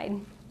other side.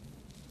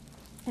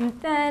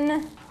 And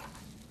then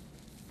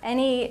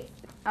any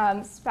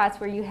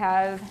spots where you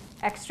have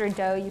extra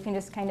dough, you can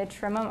just kind of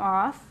trim them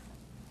off.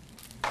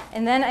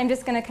 And then I'm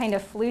just going to kind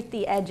of flute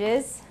the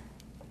edges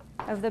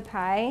of the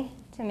pie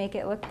to make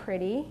it look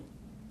pretty,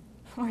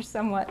 or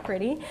somewhat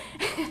pretty.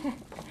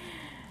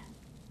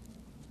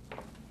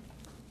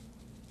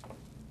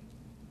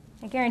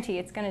 I guarantee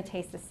it's going to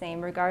taste the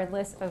same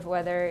regardless of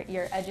whether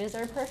your edges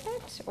are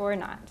perfect or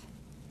not.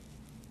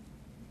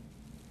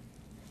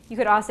 You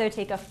could also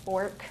take a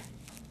fork.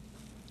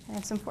 I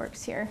have some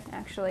forks here,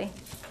 actually.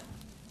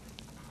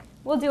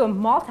 We'll do a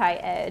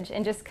multi-edge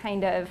and just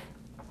kind of,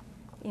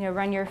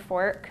 run your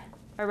fork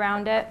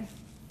around it.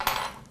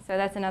 So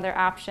that's another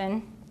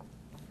option.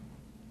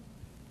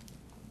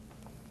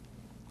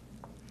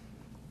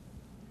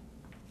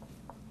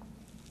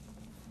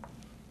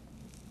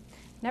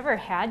 Never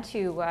had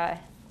to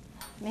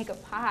make a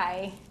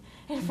pie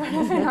in front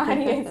of an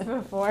audience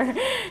before.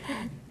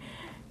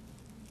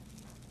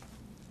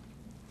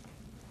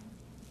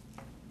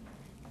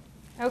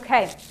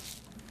 Okay,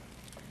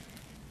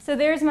 so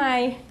there's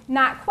my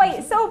not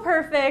quite so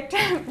perfect,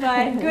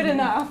 but good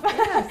enough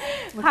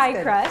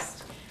pie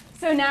crust.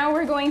 So now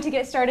we're going to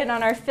get started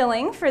on our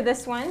filling for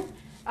this one.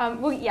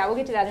 We'll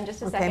get to that in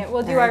just a second.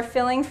 We'll do our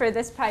filling for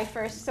this pie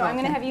first. So I'm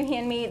going to have you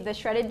hand me the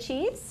shredded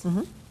cheese.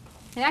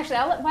 And actually,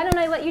 why don't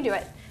I let you do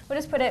it? We'll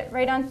just put it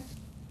right on.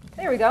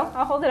 There we go.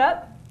 I'll hold it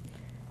up.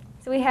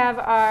 So we have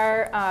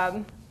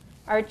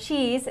our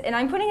cheese, and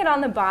I'm putting it on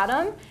the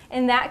bottom,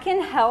 and that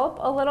can help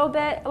a little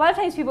bit. A lot of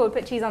times people would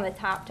put cheese on the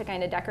top to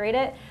kind of decorate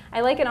it.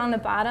 I like it on the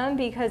bottom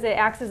because it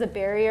acts as a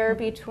barrier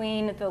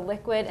between the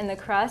liquid and the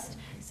crust,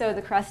 so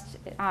the crust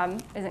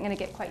isn't going to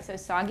get quite so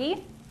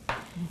soggy.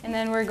 And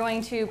then we're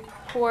going to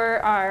pour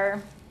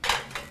our,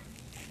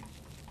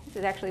 this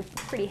is actually a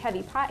pretty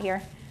heavy pot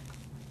here.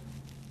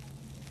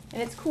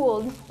 And it's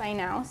cooled by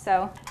now,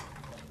 so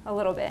a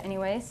little bit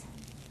anyways.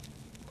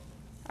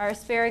 Our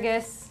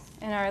asparagus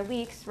and our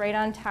leeks right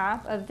on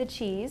top of the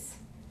cheese.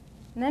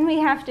 And then we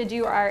have to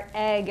do our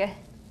egg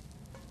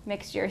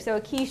mixture. So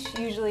a quiche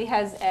usually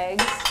has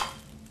eggs.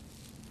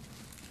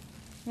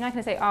 I'm not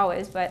going to say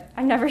always, but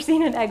I've never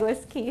seen an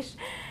eggless quiche.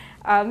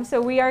 So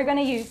we are going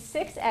to use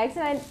 6 eggs,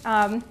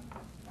 and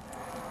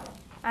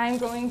I'm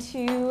going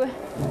to,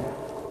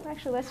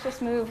 actually let's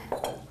just move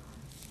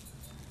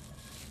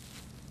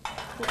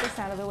get this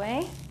out of the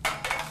way.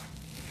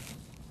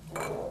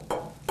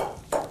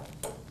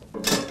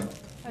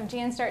 Have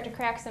Jan start to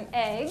crack some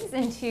eggs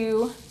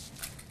into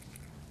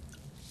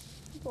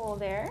a bowl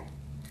there.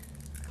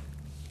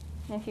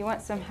 And if you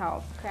want some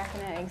help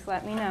cracking eggs,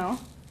 let me know.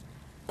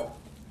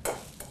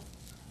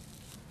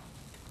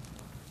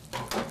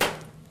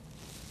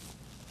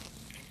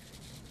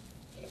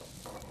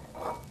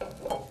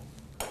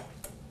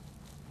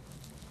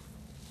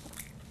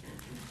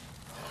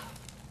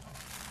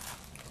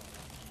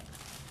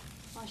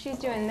 She's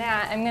doing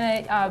that, I'm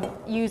going to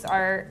use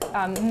our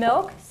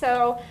milk.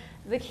 So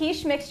the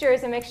quiche mixture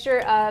is a mixture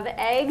of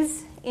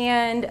eggs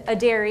and a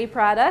dairy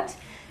product.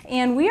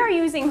 And we are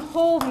using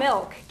whole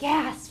milk.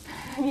 Gasp!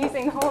 I'm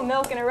using whole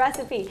milk in a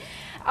recipe.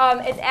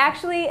 It's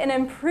actually an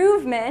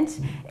improvement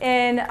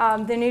in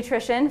the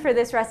nutrition for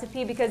this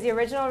recipe because the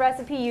original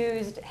recipe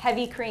used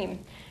heavy cream.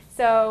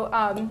 So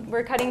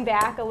we're cutting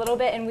back a little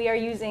bit, and we are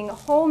using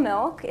whole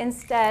milk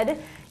instead.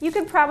 You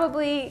could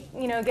probably,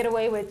 get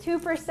away with 2%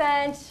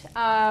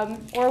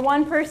 or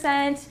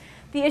 1%.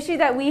 The issue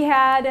that we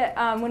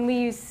had when we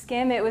used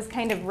skim, it was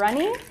kind of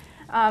runny.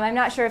 I'm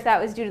not sure if that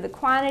was due to the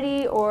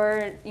quantity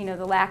or,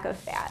 the lack of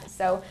fat.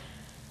 So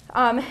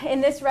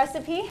in this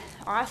recipe,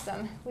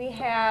 awesome. We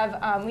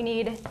have, we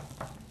need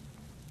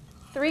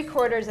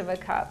 3/4 of a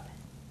cup.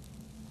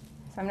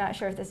 So I'm not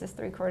sure if this is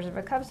 3/4 of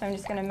a cup, so I'm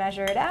just going to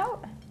measure it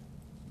out.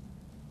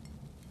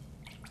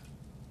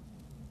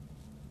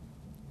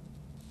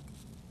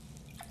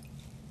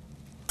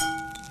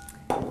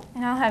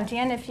 And I'll have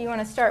Jan, if you want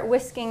to start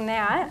whisking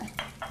that.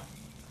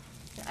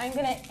 I'm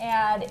going to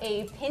add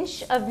a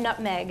pinch of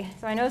nutmeg.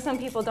 So I know some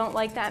people don't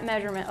like that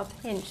measurement, a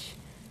pinch.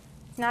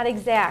 It's not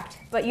exact,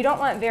 but you don't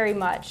want very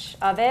much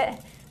of it.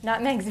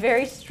 Nutmeg's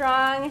very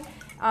strong.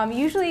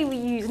 Usually we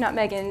use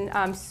nutmeg in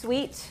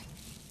sweet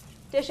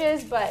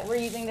dishes, but we're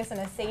using this in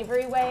a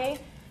savory way.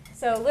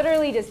 So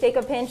literally just take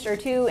a pinch or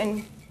 2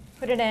 and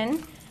put it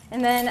in.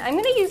 And then I'm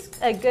going to use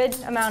a good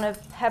amount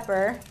of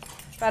pepper,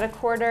 about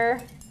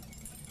 1/4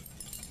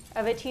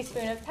 of a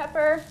teaspoon of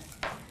pepper.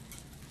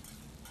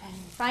 And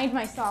find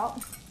my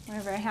salt,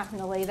 wherever I happen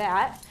to lay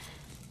that.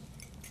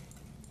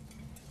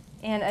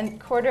 And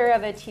 1/4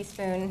 of a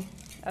teaspoon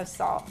of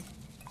salt.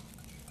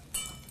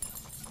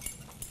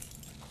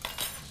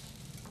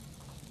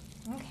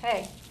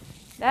 Okay,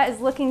 that is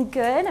looking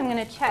good. I'm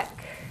gonna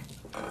check.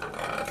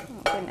 Oh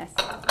goodness.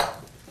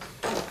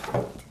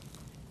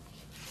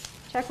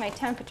 Check my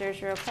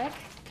temperatures real quick.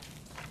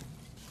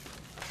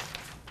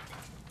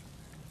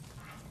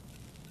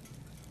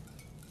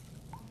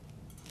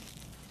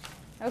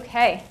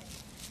 Okay,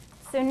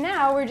 so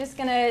now we're just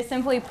gonna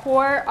simply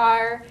pour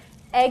our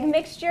egg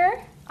mixture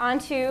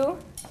onto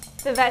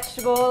the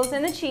vegetables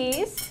and the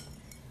cheese.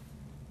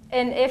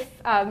 And if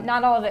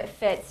not all of it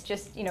fits,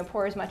 just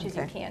pour as much as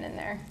you can in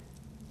there.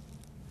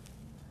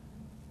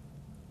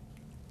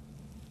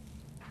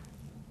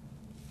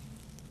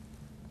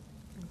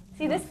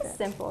 See, this is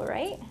simple,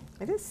 right?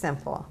 It is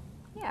simple.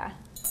 Yeah,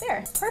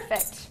 there,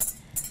 perfect.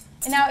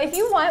 And now if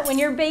you want, when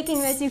you're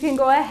baking this, you can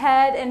go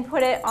ahead and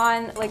put it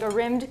on like a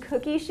rimmed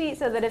cookie sheet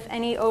so that if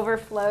any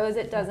overflows,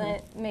 it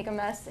doesn't make a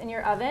mess in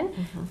your oven.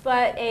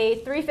 But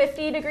a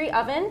 350-degree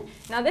oven.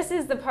 Now this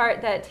is the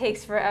part that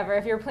takes forever.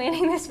 If you're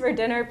planning this for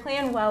dinner,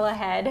 plan well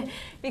ahead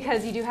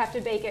because you do have to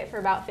bake it for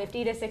about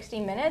 50 to 60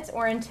 minutes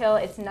or until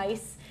it's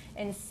nice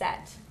and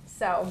set.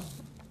 So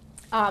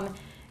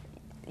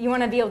you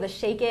want to be able to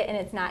shake it and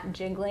it's not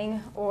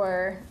jiggling,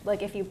 or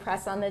like if you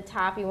press on the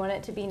top, you want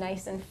it to be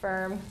nice and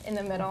firm in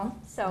the middle.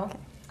 So,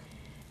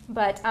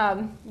 but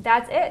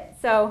that's it.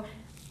 So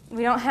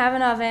we don't have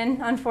an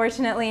oven,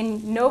 unfortunately,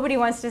 and nobody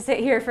wants to sit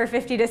here for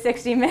 50 to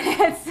 60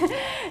 minutes.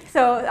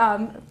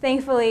 So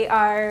thankfully,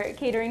 our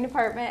catering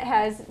department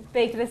has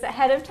baked this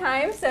ahead of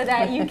time so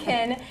that you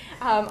can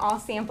all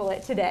sample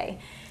it today.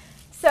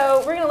 So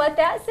we're going to let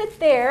that sit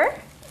there,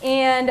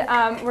 and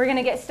we're going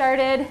to get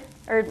started,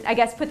 or I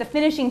guess put the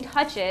finishing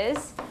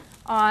touches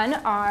on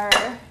our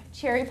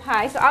cherry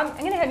pie. So I'm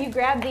going to have you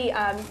grab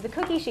the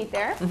cookie sheet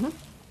there.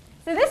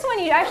 So this one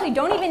you actually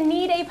don't even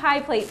need a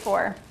pie plate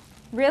for.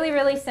 Really,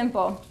 really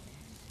simple.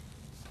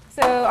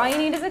 So all you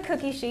need is a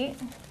cookie sheet.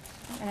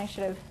 And I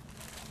should have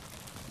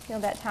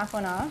peeled that top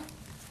one off.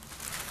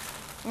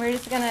 And we're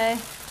just going to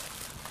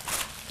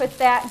put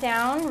that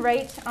down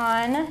right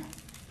on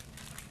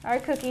our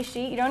cookie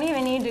sheet. You don't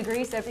even need to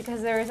grease it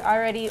because there's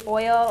already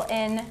oil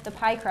in the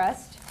pie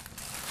crust.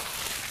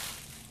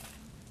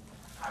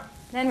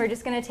 Then we're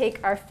just going to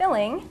take our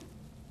filling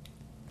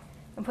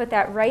and put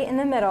that right in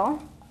the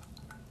middle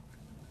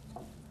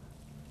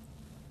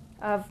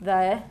of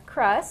the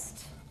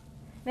crust.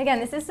 And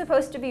again, this is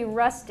supposed to be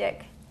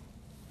rustic.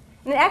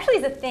 And it actually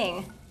is a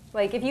thing.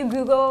 Like if you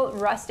Google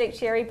rustic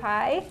cherry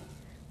pie,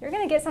 you're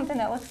going to get something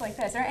that looks like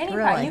this, or any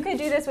pie. You could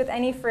do this with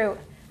any fruit.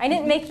 I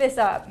didn't make this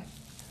up.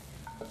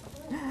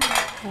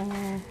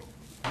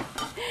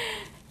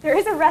 There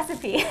is a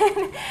recipe.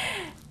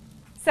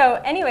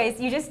 So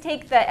anyways, you just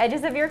take the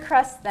edges of your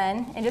crust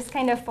then and just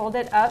kind of fold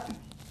it up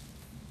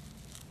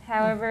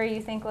however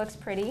you think looks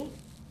pretty.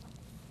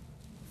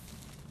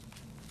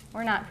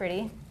 Or not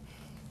pretty,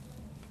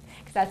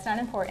 because that's not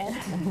important.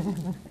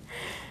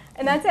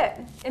 And that's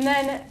it. And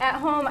then at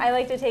home, I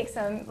like to take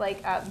some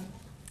like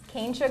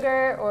cane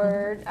sugar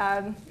or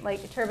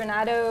like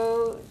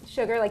turbinado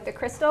sugar, like the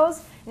crystals,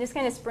 and just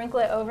kind of sprinkle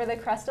it over the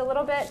crust a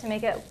little bit to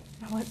make it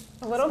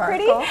a little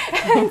pretty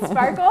and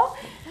sparkle.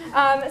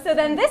 So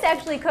then this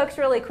actually cooks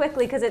really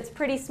quickly because it's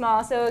pretty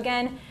small. So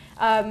again,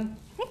 I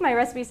think my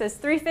recipe says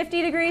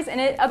 350 degrees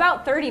and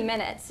about 30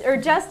 minutes, or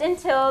just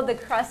until the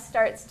crust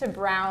starts to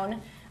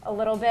brown a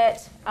little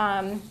bit.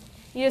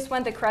 You just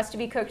want the crust to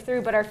be cooked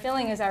through, but our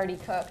filling is already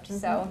cooked,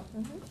 so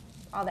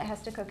all that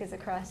has to cook is the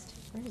crust.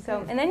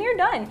 So, and then you're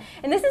done.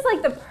 And this is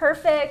like the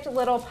perfect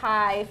little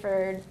pie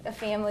for a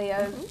family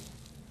of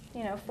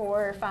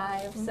 4 or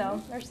 5,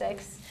 so, or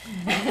 6,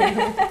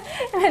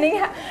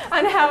 depending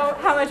on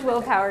how much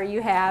willpower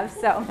you have.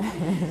 So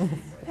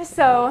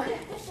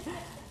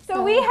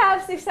we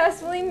have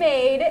successfully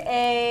made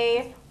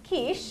a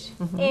quiche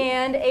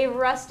and a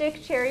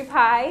rustic cherry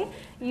pie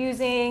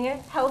using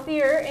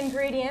healthier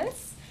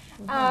ingredients.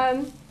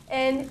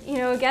 And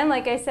again,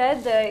 like I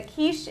said, the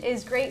quiche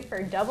is great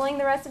for doubling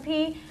the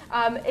recipe.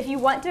 If you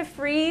want to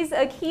freeze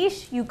a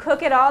quiche, you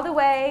cook it all the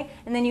way,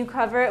 and then you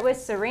cover it with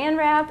saran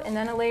wrap and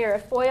then a layer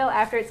of foil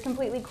after it's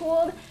completely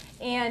cooled,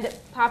 and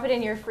pop it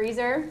in your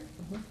freezer.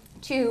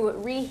 To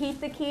reheat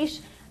the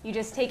quiche, you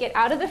just take it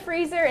out of the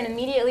freezer and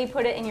immediately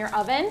put it in your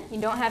oven.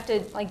 You don't have to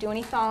do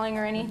any thawing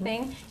or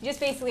anything. You just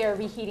basically are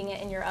reheating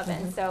it in your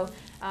oven. So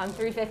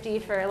 350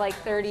 for like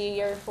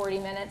 30 or 40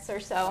 minutes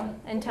or so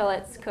until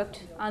it's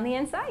cooked on the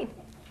inside.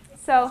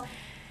 So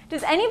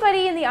does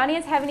anybody in the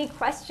audience have any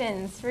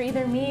questions for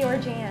either me or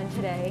Jan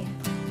today?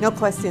 No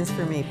questions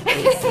for me,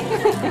 please.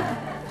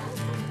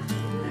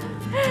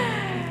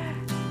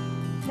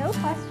 No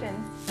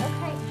questions.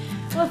 Okay.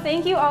 Well,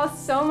 thank you all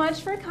so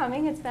much for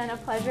coming. It's been a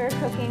pleasure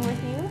cooking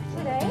with you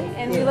today.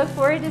 And we look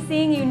forward to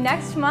seeing you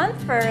next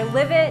month for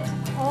Live It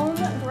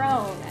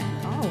Homegrown.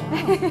 Oh,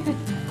 wow.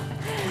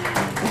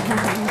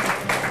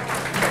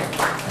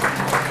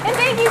 And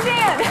thank you,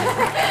 Jan.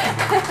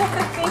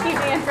 Thank you,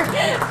 Jan, for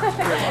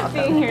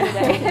being here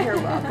today. You're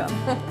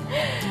welcome.